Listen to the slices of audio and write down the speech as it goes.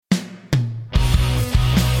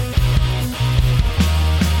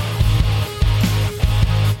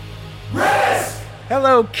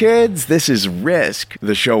Hello, kids. This is Risk,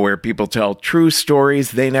 the show where people tell true stories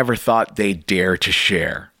they never thought they'd dare to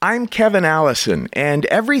share. I'm Kevin Allison, and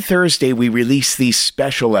every Thursday we release these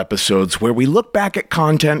special episodes where we look back at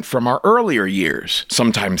content from our earlier years.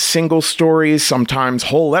 Sometimes single stories, sometimes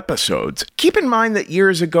whole episodes. Keep in mind that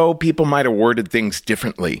years ago, people might have worded things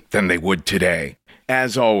differently than they would today.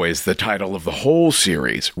 As always, the title of the whole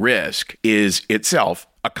series, Risk, is itself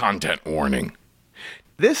a content warning.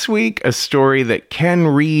 This week, a story that Ken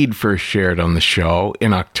Reed first shared on the show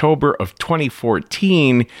in October of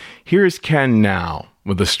 2014. Here's Ken now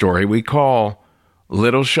with a story we call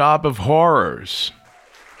Little Shop of Horrors.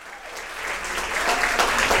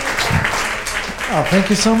 Oh,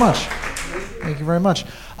 thank you so much. Thank you very much.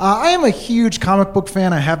 I am a huge comic book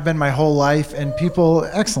fan. I have been my whole life, and people,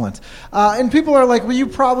 excellent. And people are like, well, you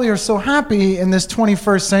probably are so happy in this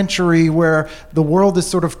 21st century where the world has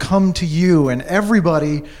sort of come to you, and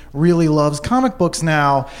everybody really loves comic books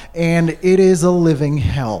now, and it is a living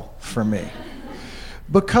hell for me.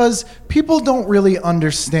 Because people don't really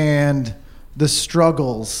understand the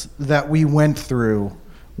struggles that we went through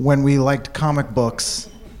when we liked comic books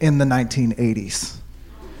in the 1980s.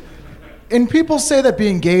 And people say that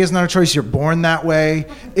being gay is not a choice, you're born that way.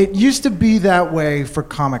 It used to be that way for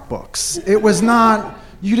comic books. It was not,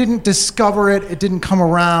 you didn't discover it, it didn't come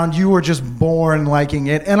around, you were just born liking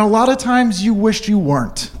it. And a lot of times you wished you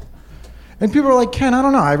weren't. And people are like, Ken, I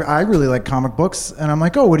don't know, I really like comic books. And I'm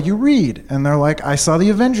like, oh, what do you read? And they're like, I saw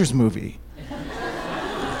the Avengers movie.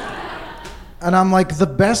 And I'm like, the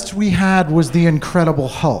best we had was the Incredible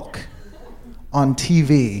Hulk on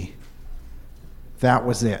TV. That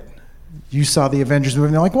was it. You saw the Avengers movie,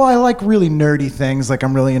 and they're like, well, I like really nerdy things, like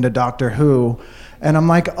I'm really into Doctor Who. And I'm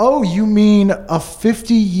like, oh, you mean a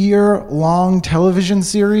 50-year-long television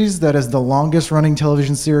series that is the longest-running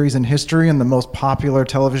television series in history and the most popular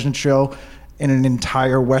television show in an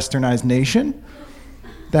entire westernized nation?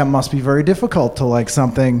 That must be very difficult to like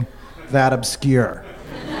something that obscure.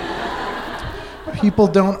 People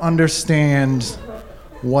don't understand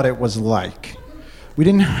what it was like. We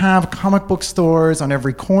didn't have comic book stores on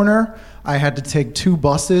every corner. I had to take 2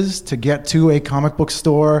 buses to get to a comic book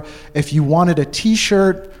store. If you wanted a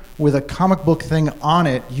t-shirt with a comic book thing on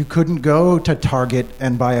it, you couldn't go to Target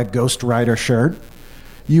and buy a Ghost Rider shirt.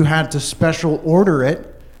 You had to special order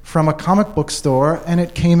it from a comic book store, and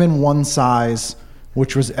it came in one size,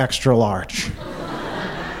 which was extra large.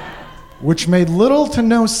 Which made little to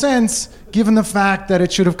no sense, given the fact that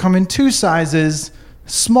it should have come in 2 sizes,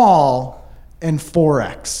 small and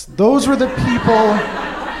 4X. Those were the people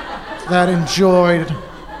that enjoyed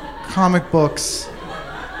comic books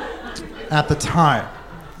at the time.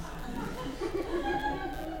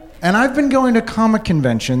 And I've been going to comic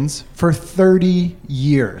conventions for 30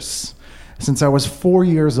 years, since I was 4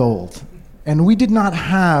 years old. And we did not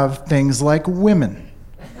have things like women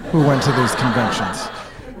who went to these conventions.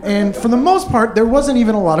 And for the most part, there wasn't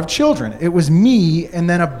even a lot of children. It was me and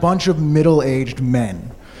then a bunch of middle-aged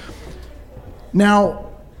men. Now,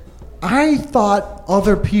 I thought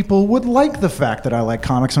other people would like the fact that I like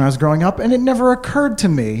comics when I was growing up, and it never occurred to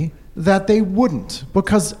me that they wouldn't.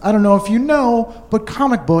 Because, I don't know if you know, but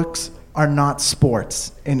comic books are not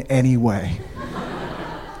sports in any way.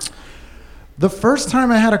 The first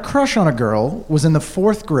time I had a crush on a girl was in the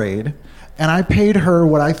 4th grade, and I paid her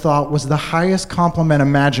what I thought was the highest compliment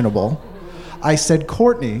imaginable. I said,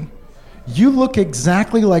 Courtney, you look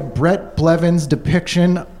exactly like Brett Blevin's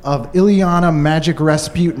depiction of Ileana Magic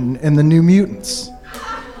Rasputin in The New Mutants.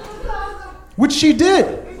 Which she did.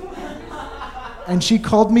 And she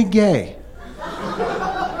called me gay.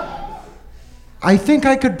 I think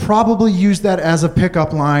I could probably use that as a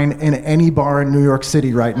pickup line in any bar in New York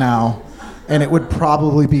City right now, and it would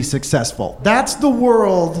probably be successful. That's the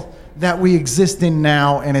world that we exist in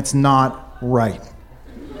now, and it's not right.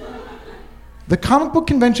 The comic book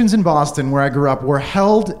conventions in Boston, where I grew up, were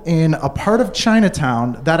held in a part of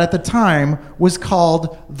Chinatown that at the time was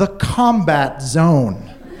called the Combat Zone.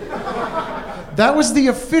 That was the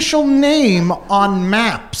official name on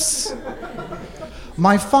maps.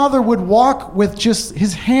 My father would walk with just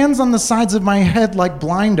his hands on the sides of my head like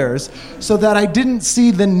blinders so that I didn't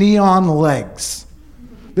see the neon legs.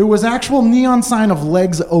 There was actual neon sign of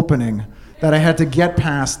legs opening that I had to get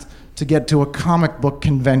past to get to a comic book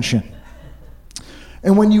convention.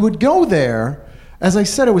 And when you would go there, as I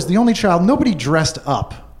said, I was the only child, nobody dressed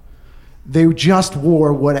up. They just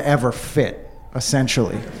wore whatever fit,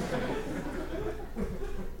 essentially.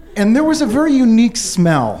 And there was a very unique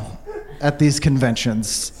smell at these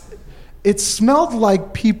conventions. It smelled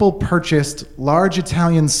like people purchased large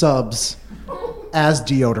Italian subs as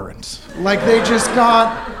deodorant. Like they just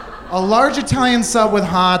got A large Italian sub with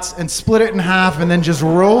hots and split it in half and then just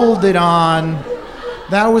rolled it on.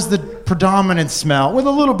 That was the predominant smell with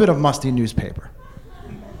a little bit of musty newspaper.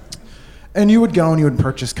 And you would go and you would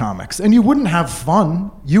purchase comics. And you wouldn't have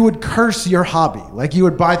fun. You would curse your hobby. Like you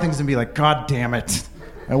would buy things and be like, God damn it.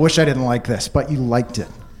 I wish I didn't like this, but you liked it.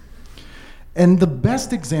 And the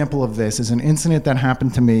best example of this is an incident that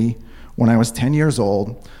happened to me when I was 10 years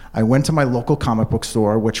old. I went to my local comic book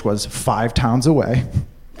store, which was 5 towns away.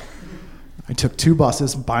 I took 2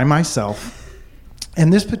 buses by myself.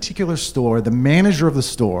 And this particular store, the manager of the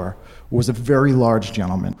store, was a very large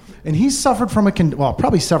gentleman. And he suffered from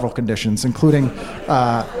probably several conditions, including,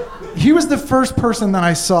 he was the first person that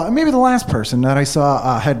I saw, maybe the last person that I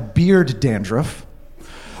saw had beard dandruff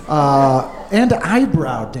and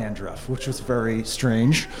eyebrow dandruff, which was very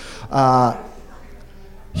strange.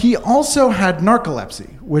 He also had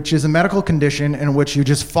narcolepsy, which is a medical condition in which you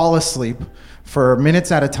just fall asleep for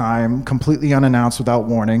minutes at a time, completely unannounced without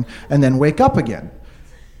warning, and then wake up again.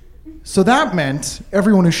 So that meant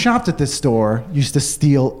everyone who shopped at this store used to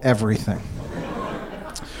steal everything.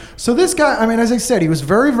 So this guy, I mean, as I said, he was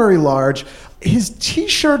very, very large. His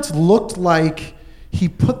t-shirts looked like he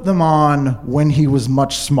put them on when he was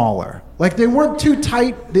much smaller. Like they weren't too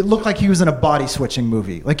tight. It looked like he was in a body switching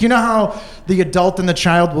movie. Like you know how the adult and the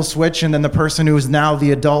child will switch and then the person who is now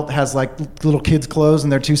the adult has like little kids' clothes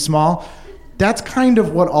and they're too small? That's kind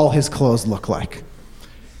of what all his clothes look like.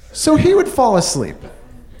 So he would fall asleep.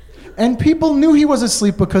 And people knew he was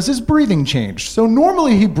asleep because his breathing changed. So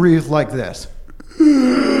normally he breathed like this.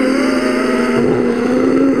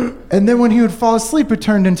 And then when he would fall asleep, it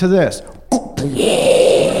turned into this.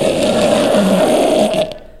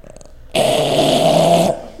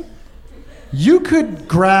 You could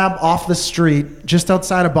grab off the street, just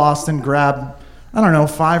outside of Boston, grab,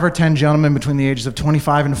 5 or 10 gentlemen between the ages of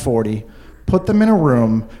 25 and 40, put them in a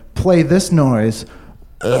room, play this noise,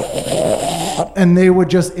 and they would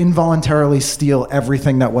just involuntarily steal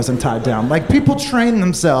everything that wasn't tied down. Like people trained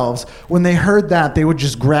themselves, when they heard that, they would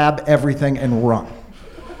just grab everything and run.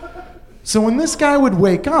 So when this guy would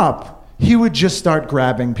wake up, he would just start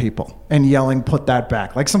grabbing people and yelling, "Put that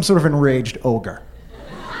back," like some sort of enraged ogre.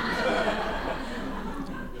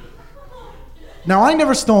 Now, I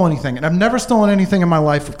never stole anything, and I've never stolen anything in my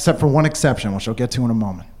life except for one exception, which I'll get to in a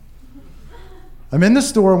moment. I'm in the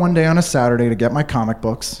store one day on a Saturday to get my comic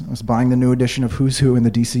books. I was buying the new edition of Who's Who in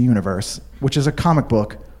the DC Universe, which is a comic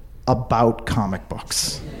book about comic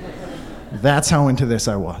books. That's how into this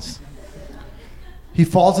I was. He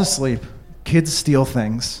falls asleep, kids steal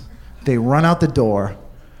things, they run out the door,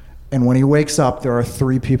 and when he wakes up, there are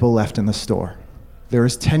 3 people left in the store. There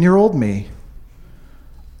is 10-year-old me,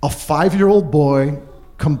 a 5-year-old boy,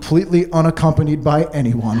 completely unaccompanied by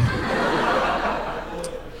anyone.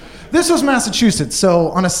 This was Massachusetts, so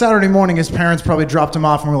on a Saturday morning, his parents probably dropped him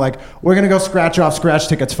off and were like, "We're gonna go scratch off scratch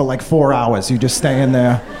tickets for like 4 hours. You just stay in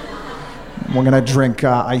there. We're gonna drink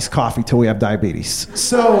iced coffee till we have diabetes."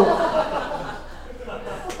 So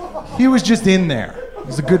he was just in there. He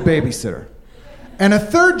was a good babysitter. And a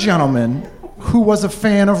third gentleman who was a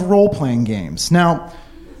fan of role-playing games. Now,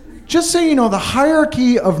 just so you know, the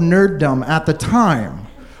hierarchy of nerddom at the time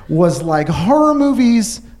was like horror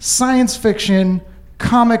movies, science fiction,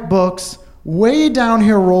 comic books, way down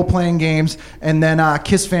here role-playing games, and then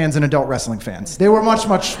Kiss fans and adult wrestling fans. They were much,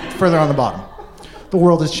 much further on the bottom. The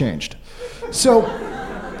world has changed. So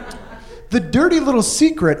the dirty little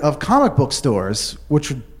secret of comic book stores, which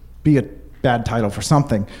would be a bad title for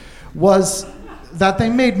something, was that they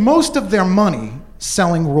made most of their money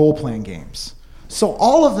selling role-playing games. So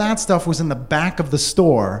all of that stuff was in the back of the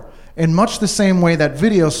store, in much the same way that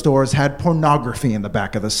video stores had pornography in the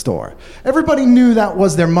back of the store. Everybody knew that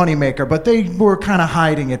was their moneymaker, but they were kind of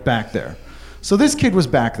hiding it back there. So this kid was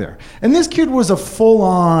back there. And this kid was a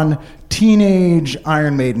full-on teenage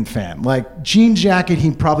Iron Maiden fan. Like, jean jacket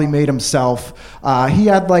he probably made himself. He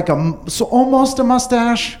had like almost a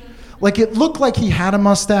mustache. Like, it looked like he had a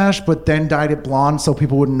mustache, but then dyed it blonde so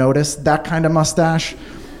people wouldn't notice. That kind of mustache.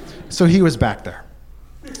 So he was back there.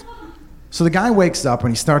 So the guy wakes up and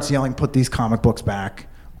he starts yelling, "Put these comic books back."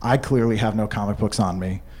 I clearly have no comic books on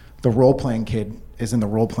me. The role-playing kid is in the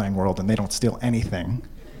role-playing world and they don't steal anything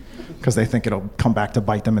because they think it'll come back to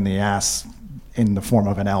bite them in the ass in the form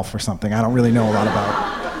of an elf or something. I don't really know a lot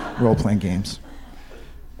about role-playing games.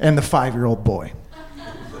 And the 5-year-old boy.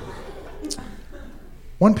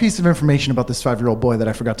 One piece of information about this 5-year-old boy that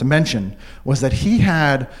I forgot to mention was that he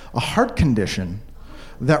had a heart condition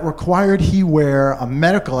that required he wear a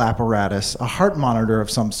medical apparatus, a heart monitor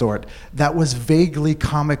of some sort, that was vaguely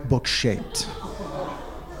comic book shaped.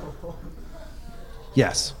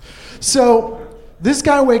 Yes. So This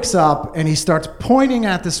guy wakes up and he starts pointing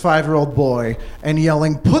at this 5-year-old boy and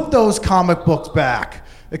yelling, "Put those comic books back."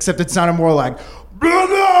 Except it sounded more like, "Put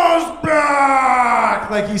those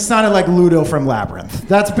back!" Like he sounded like Ludo from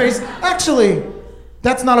Labyrinth. Actually,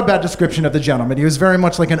 that's not a bad description of the gentleman. He was very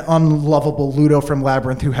much like an unlovable Ludo from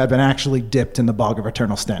Labyrinth who had been actually dipped in the bog of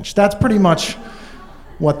eternal stench. That's pretty much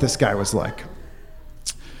what this guy was like.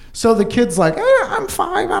 So the kid's like, "I'm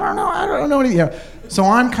 5, I don't know. You know. So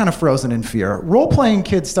I'm kind of frozen in fear. Role-playing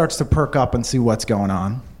kid starts to perk up and see what's going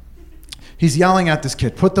on. He's yelling at this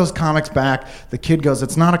kid, "Put those comics back." The kid goes,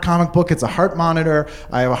 "It's not a comic book, it's a heart monitor.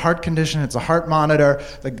 I have a heart condition, it's a heart monitor."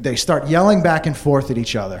 They start yelling back and forth at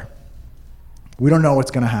each other. We don't know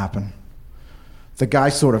what's going to happen. The guy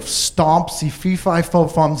sort of stomps, he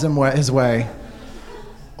fee-fi-fo-fums his way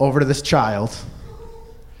over to this child.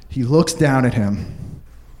 He looks down at him,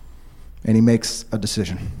 and he makes a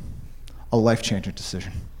decision, a life-changing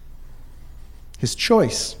decision. His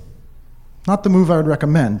choice, not the move I would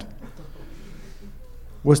recommend,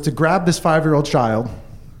 was to grab this 5-year-old child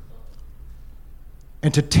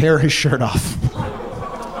and to tear his shirt off.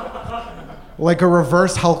 Like a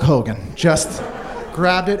reverse Hulk Hogan. Just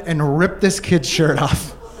grabbed it and ripped this kid's shirt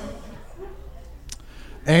off.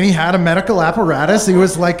 And he had a medical apparatus. He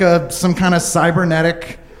was like some kind of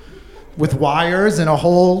cybernetic with wires and a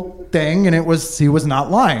whole thing, and he was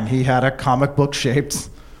not lying. He had a comic book shaped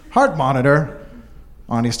heart monitor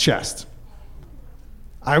on his chest.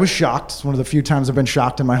 I was shocked. It's one of the few times I've been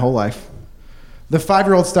shocked in my whole life. The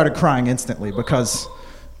 5-year-old started crying instantly because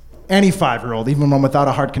any 5-year-old, even one without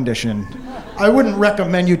a heart condition, I wouldn't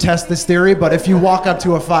recommend you test this theory, but if you walk up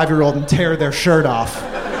to a 5-year-old and tear their shirt off,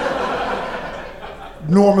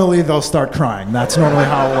 normally they'll start crying. That's normally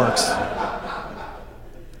how it works.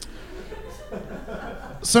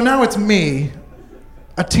 So now it's me,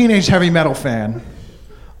 a teenage heavy metal fan,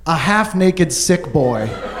 a half-naked sick boy,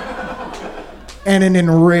 and an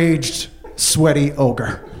enraged, sweaty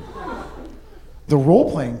ogre. The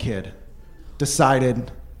role-playing kid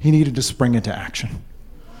decided he needed to spring into action.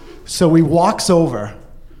 So he walks over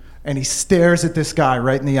and he stares at this guy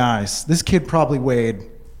right in the eyes. This kid probably weighed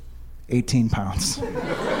 18 pounds.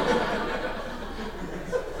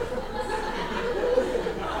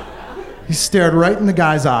 He stared right in the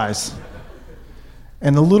guy's eyes.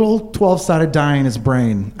 And the little 12-sided die in his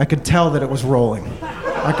brain, I could tell that it was rolling.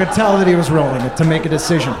 I could tell that he was rolling it to make a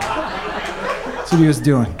decision. That's what he was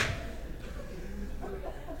doing.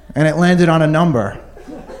 And it landed on a number.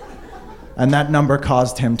 And that number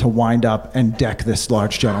caused him to wind up and deck this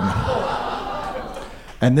large gentleman.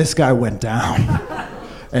 And this guy went down.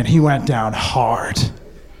 And he went down hard.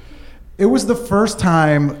 It was the first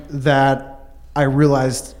time that I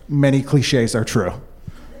realized many cliches are true.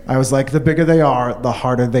 I was like, the bigger they are, the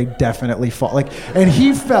harder they definitely fall. And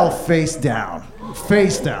he fell face down.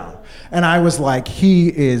 And I was like, he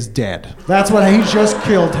is dead. That's what he just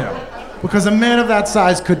killed him. Because a man of that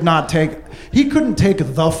size couldn't take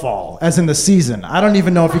the fall, as in the season. I don't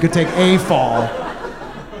even know if he could take a fall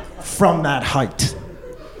from that height.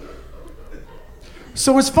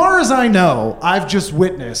 So as far as I know, I've just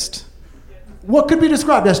witnessed what could be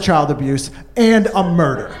described as child abuse and a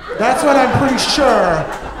murder. That's what I'm pretty sure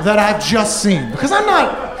that I've just seen. Because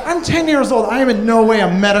I'm 10 years old. I am in no way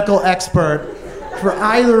a medical expert for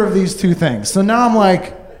either of these two things. So now I'm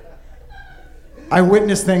like, I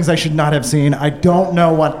witnessed things I should not have seen. I don't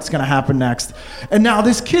know what's going to happen next. And now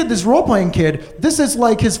this kid, this role-playing kid, this is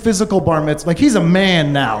like his physical bar mitzvah. Like, he's a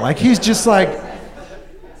man now. Like, he's just like,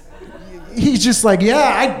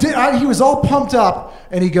 yeah, I did. He was all pumped up.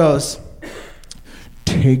 And he goes,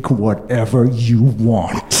 "Take whatever you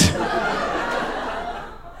want."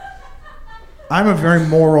 I'm a very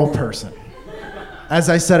moral person. As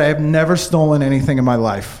I said, I have never stolen anything in my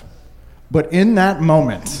life. But in that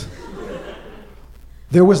moment,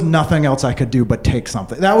 there was nothing else I could do but take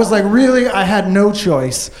something. That was like, really, I had no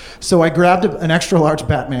choice. So I grabbed an extra large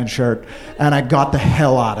Batman shirt and I got the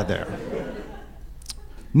hell out of there.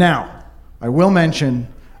 Now, I will mention,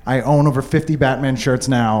 I own over 50 Batman shirts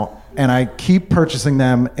now, and I keep purchasing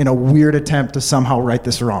them in a weird attempt to somehow right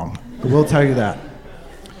this wrong. I will tell you that.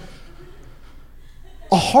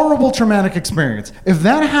 A horrible traumatic experience. If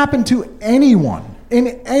that happened to anyone in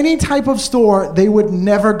any type of store, they would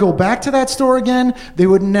never go back to that store again. They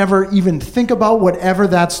would never even think about whatever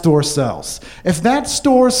that store sells. If that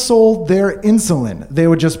store sold their insulin, they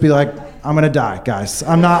would just be like, "I'm gonna die, guys.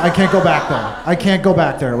 I can't go back there. I can't go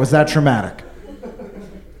back there. It was that traumatic."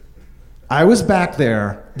 I was back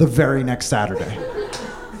there the very next Saturday.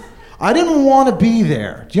 I didn't want to be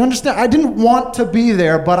there. Do you understand? I didn't want to be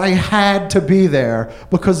there, but I had to be there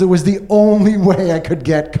because it was the only way I could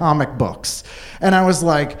get comic books. And I was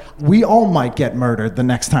like, we all might get murdered the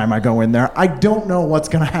next time I go in there. I don't know what's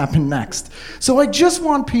going to happen next. So I just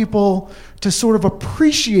want people to sort of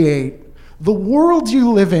appreciate the world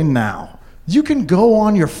you live in now. You can go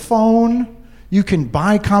on your phone, you can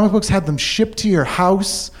buy comic books, have them shipped to your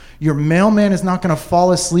house. Your mailman is not going to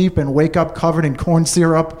fall asleep and wake up covered in corn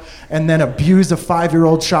syrup and then abuse a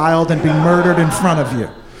 5-year-old child and be murdered in front of you.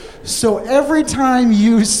 So every time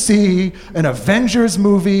you see an Avengers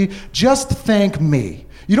movie, just thank me.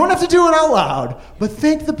 You don't have to do it out loud, but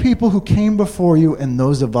thank the people who came before you and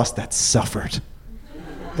those of us that suffered.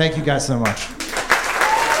 Thank you guys so much.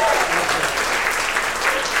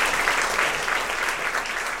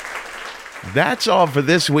 That's all for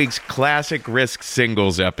this week's Classic Risk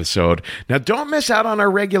Singles episode. Now, don't miss out on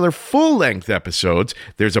our regular full-length episodes.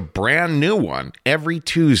 There's a brand new one every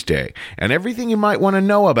Tuesday, and everything you might want to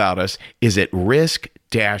know about us is at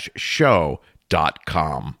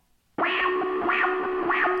risk-show.com.